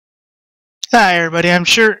Hi everybody, I'm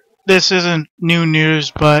sure this isn't new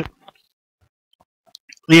news, but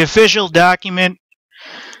the official document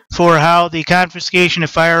for how the confiscation of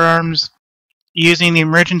firearms using the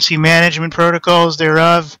emergency management protocols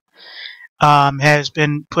thereof has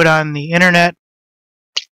been put on the internet.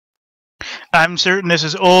 I'm certain this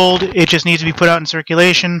is old, it just needs to be put out in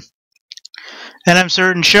circulation. And I'm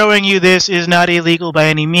certain showing you this is not illegal by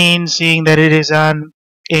any means, seeing that it is on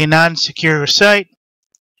a non-secure site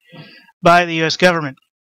by the US government.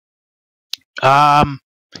 I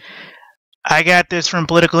got this from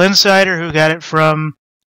Political Insider, who got it from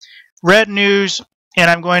Red News,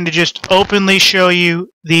 and I'm going to just openly show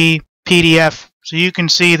you the PDF so you can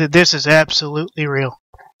see that this is absolutely real.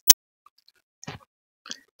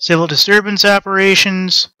 Civil disturbance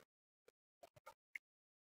operations.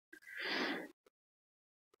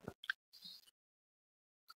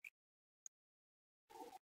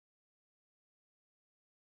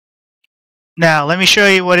 Now, let me show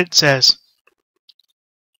you what it says,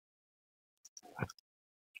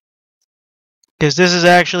 because this is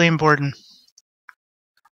actually important.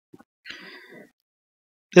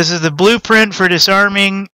 This is the blueprint for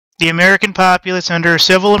disarming the American populace under a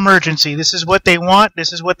civil emergency. This is what they want.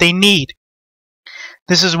 This is what they need.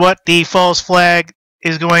 This is what the false flag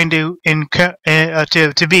is going to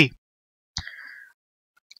be.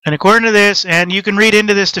 And according to this, and you can read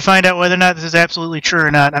into this to find out whether or not this is absolutely true or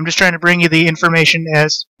not. I'm just trying to bring you the information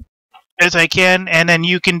as I can, and then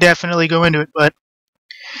you can definitely go into it. But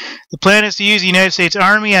the plan is to use the United States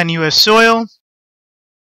Army on U.S. soil,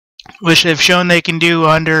 which they've shown they can do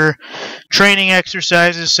under training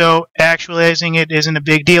exercises, so actualizing it isn't a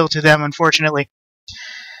big deal to them, unfortunately.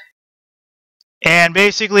 And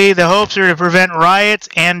basically, the hopes are to prevent riots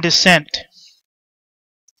and dissent.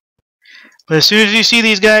 But as soon as you see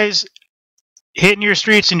these guys hitting your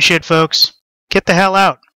streets and shit, folks, get the hell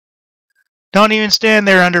out. Don't even stand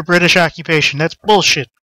there under British occupation. That's bullshit.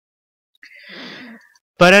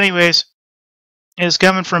 But anyways, it's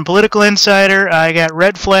coming from Political Insider. I got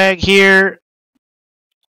red flag here.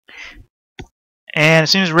 And as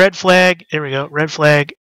soon as red flag, there we go, red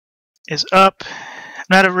flag is up. I'm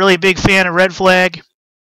not a really big fan of red flag,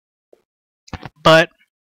 but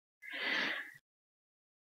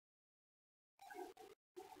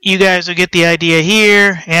you guys will get the idea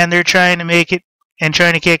here, and they're trying to make it and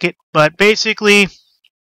trying to kick it. But basically,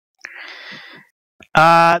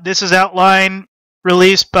 this is outline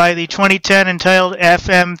released by the 2010 entitled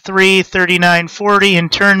FM 33940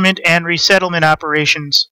 Internment and Resettlement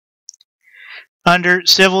Operations under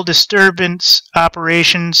Civil Disturbance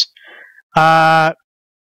Operations. And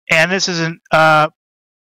this is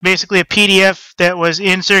basically a PDF that was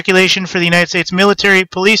in circulation for the United States military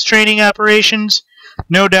police training operations.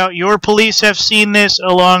 No doubt your police have seen this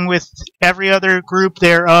along with every other group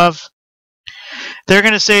thereof. They're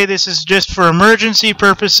going to say this is just for emergency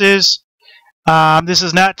purposes. This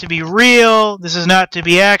is not to be real. This is not to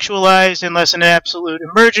be actualized unless in an absolute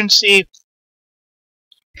emergency.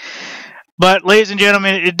 But, ladies and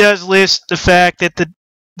gentlemen, it does list the fact that the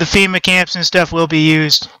FEMA camps and stuff will be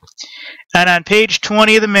used. And on page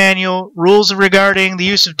 20 of the manual, rules regarding the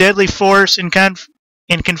use of deadly force in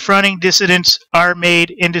confronting dissidents are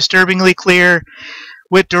made indisturbingly clear,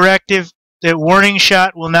 with directive that warning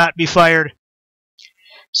shot will not be fired.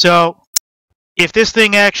 So, if this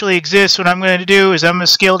thing actually exists, what I'm going to do is I'm going to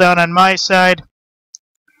scale down on my side,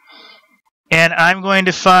 and I'm going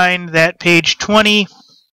to find that page 20.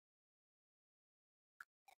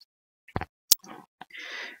 Let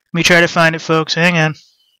me try to find it, folks. Hang on.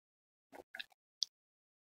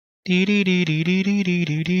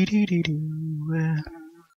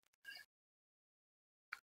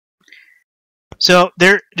 So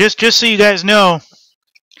there, just so you guys know,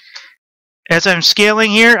 as I'm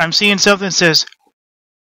scaling here, I'm seeing something that says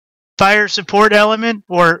fire support element,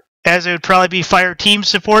 or as it would probably be fire team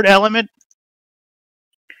support element.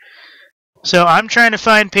 So I'm trying to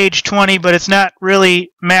find page 20, but it's not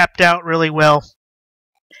really mapped out really well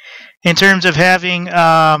in terms of having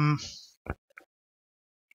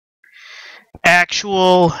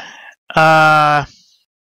actual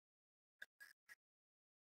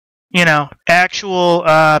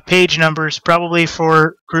page numbers, probably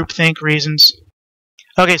for groupthink reasons.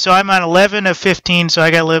 Okay, so I'm on 11 of 15, so I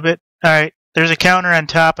got a little bit. Alright, there's a counter on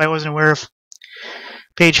top I wasn't aware of.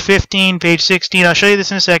 Page 15, page 16, I'll show you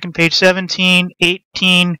this in a second. Page 17,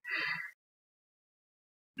 18,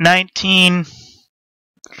 19.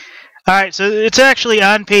 Alright, so it's actually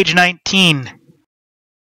on page 19.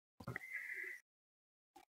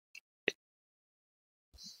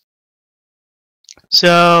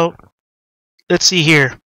 So let's see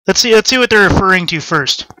here. Let's see what they're referring to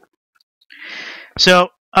first. So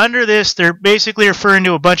under this, they're basically referring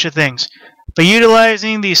to a bunch of things. By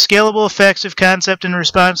utilizing the scalable effects of concept and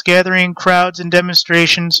response gathering, crowds and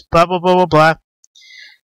demonstrations, blah, blah, blah, blah, blah.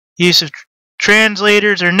 Use of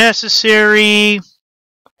translators are necessary.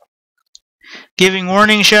 Giving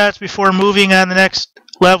warning shots before moving on the next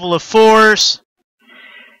level of force.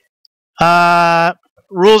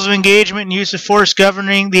 Rules of engagement and use of force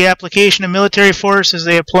governing the application of military force as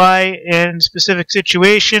they apply in specific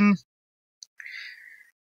situation.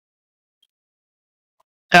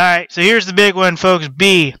 Alright, so here's the big one, folks.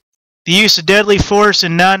 B. The use of deadly force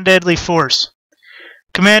and non-deadly force.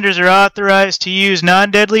 Commanders are authorized to use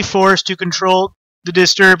non-deadly force to control the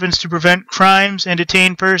disturbance to prevent crimes and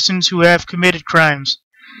detain persons who have committed crimes.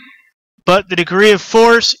 But the degree of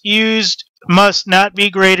force used must not be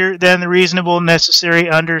greater than the reasonable necessary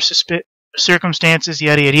under circumstances,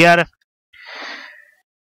 yada, yada, yada.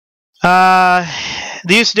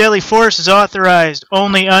 The use of deadly force is authorized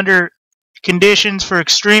only under conditions for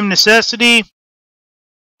extreme necessity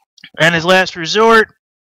and as last resort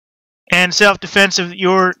and self-defense of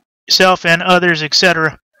yourself and others,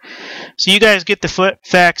 etc. So you guys get the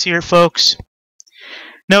facts here, folks.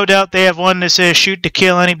 No doubt they have one that says shoot to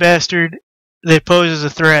kill any bastard that poses a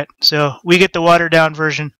threat. So we get the watered down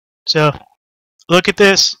version. So look at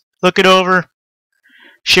this, look it over,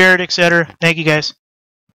 share it, etc. Thank you guys.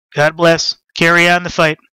 God bless. Carry on the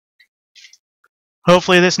fight.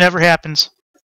 Hopefully this never happens.